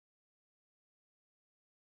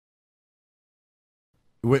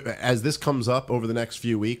as this comes up over the next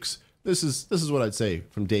few weeks, this is what I'd say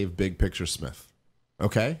from Dave Big Picture Smith.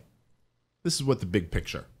 Okay? This is what the big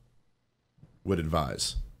picture would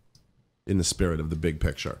advise in the spirit of the big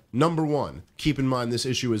picture. Number one, keep in mind this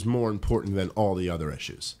issue is more important than all the other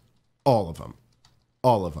issues. All of them.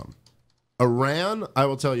 All of them. Iran, I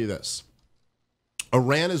will tell you this.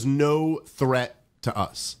 Iran is no threat to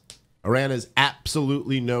us. Iran is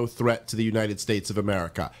absolutely no threat to the United States of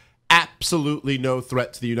America. Absolutely no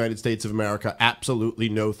threat to the United States of America. Absolutely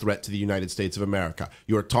no threat to the United States of America.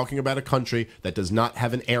 You are talking about a country that does not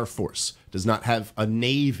have an air force, does not have a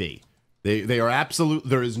navy. They are absolute.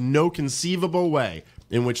 There is no conceivable way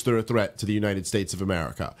in which they're a threat to the United States of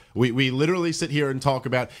America. We literally sit here and talk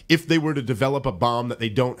about if they were to develop a bomb that they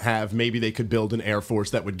don't have, maybe they could build an air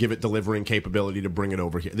force that would give it delivering capability to bring it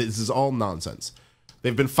over here. This is all nonsense.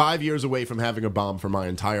 They've been 5 years away from having a bomb for my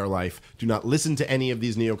entire life. Do not listen to any of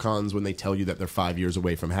these neocons when they tell you that they're 5 years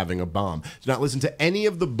away from having a bomb. Do not listen to any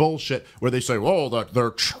of the bullshit where they say, "Oh, their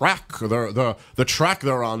track, the track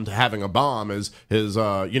they're on to having a bomb is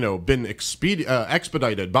been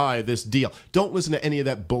expedited by this deal." Don't listen to any of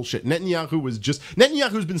that bullshit.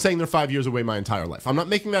 Netanyahu's been saying they're 5 years away my entire life. I'm not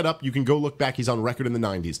making that up. You can go look back. He's on record in the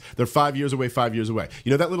 90s. They're 5 years away, 5 years away. You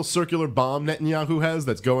know that little circular bomb Netanyahu has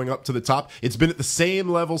that's going up to the top? It's been at the same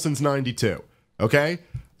level since 92. Okay?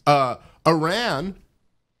 Iran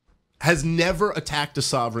has never attacked a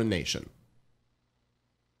sovereign nation.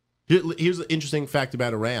 Here's an interesting fact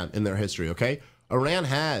about Iran in their history, okay? Iran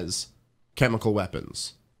has chemical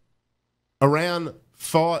weapons. Iran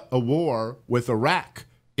fought a war with Iraq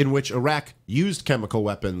in which Iraq used chemical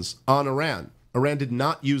weapons on Iran. Iran did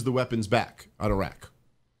not use the weapons back on Iraq.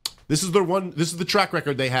 This is the track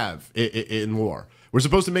record they have in war. We're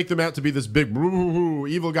supposed to make them out to be this big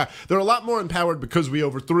evil guy. They're a lot more empowered because we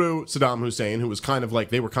overthrew Saddam Hussein, who was kind of like,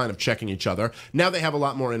 they were kind of checking each other. Now they have a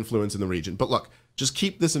lot more influence in the region. But look, just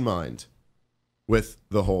keep this in mind with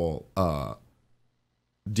the whole Iran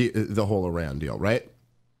deal, right?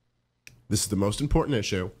 This is the most important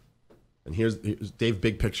issue. And here's Dave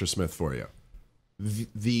Big Picture Smith for you.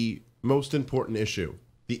 The most important issue,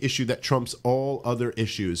 the issue that trumps all other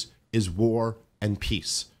issues, is war and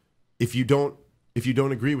peace. If you don't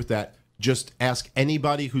agree with that, just ask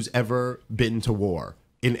anybody who's ever been to war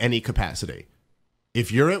in any capacity.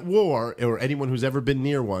 If you're at war, or anyone who's ever been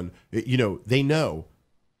near one, they know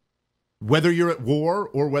whether you're at war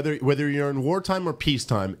or whether you're in wartime or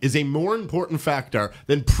peacetime is a more important factor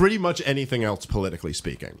than pretty much anything else, politically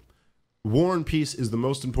speaking. War and peace is the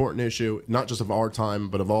most important issue, not just of our time,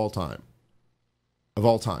 but of all time. Of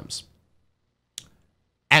all times.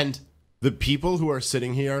 And the people who are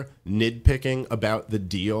sitting here nitpicking about the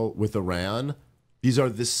deal with Iran, these are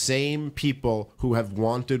the same people who have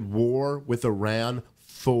wanted war with Iran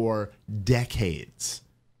for decades.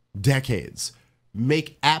 Decades.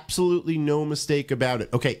 Make absolutely no mistake about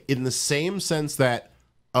it. Okay, in the same sense that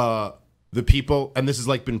the people, and this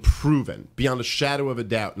has been proven beyond a shadow of a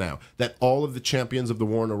doubt now, that all of the champions of the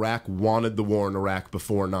war in Iraq wanted the war in Iraq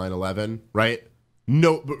before 9/11, right?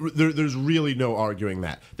 No, but there's really no arguing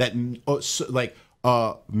that.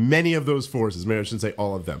 Many of those forces, maybe I shouldn't say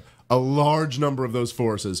all of them, a large number of those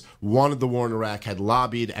forces wanted the war in Iraq, had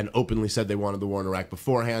lobbied and openly said they wanted the war in Iraq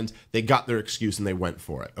beforehand. They got their excuse and they went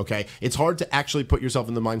for it, okay? It's hard to actually put yourself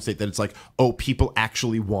in the mind state that it's like, oh, people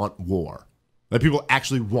actually want war. That people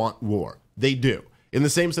actually want war. They do. In the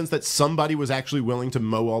same sense that somebody was actually willing to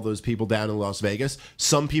mow all those people down in Las Vegas,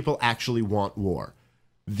 some people actually want war.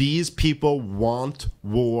 These people want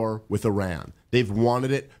war with Iran. They've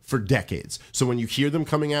wanted it for decades. So when you hear them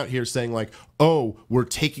coming out here saying oh, we're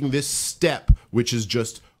taking this step, which is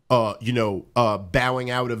just, bowing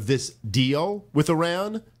out of this deal with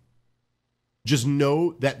Iran, just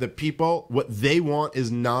know that the people, what they want is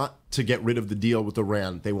not to get rid of the deal with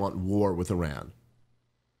Iran. They want war with Iran.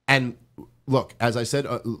 And look, as I said,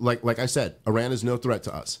 like I said, Iran is no threat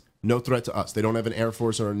to us. No threat to us. They don't have an air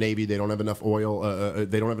force or a navy. They don't have enough oil.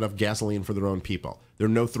 They don't have enough gasoline for their own people. They're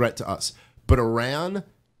no threat to us. But Iran,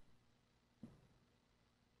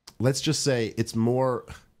 let's just say it's more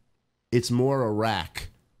Iraq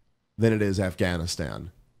than it is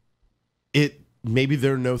Afghanistan. Maybe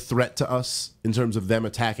they're no threat to us in terms of them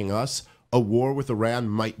attacking us. A war with Iran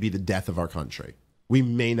might be the death of our country. We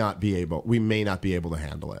may not be able to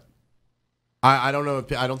handle it. I don't know.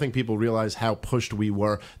 I don't think people realize how pushed we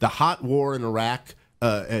were. The hot war in Iraq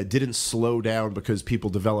didn't slow down because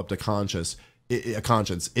people developed a conscience.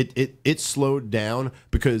 It slowed down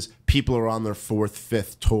because people are on their 4th,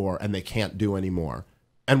 5th tour and they can't do anymore,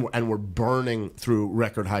 and we're burning through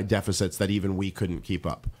record high deficits that even we couldn't keep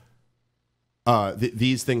up.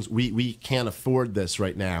 these things, we can't afford this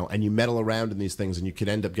right now, and you meddle around in these things, and you could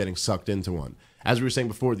end up getting sucked into one. As we were saying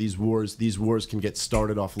before, these wars can get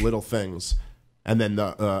started off little things, and then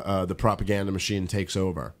the propaganda machine takes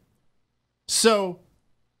over. So,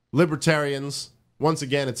 libertarians, once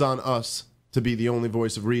again, it's on us to be the only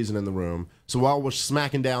voice of reason in the room. So while we're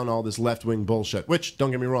smacking down all this left-wing bullshit, which,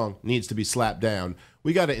 don't get me wrong, needs to be slapped down,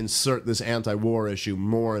 we got to insert this anti-war issue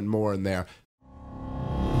more and more in there.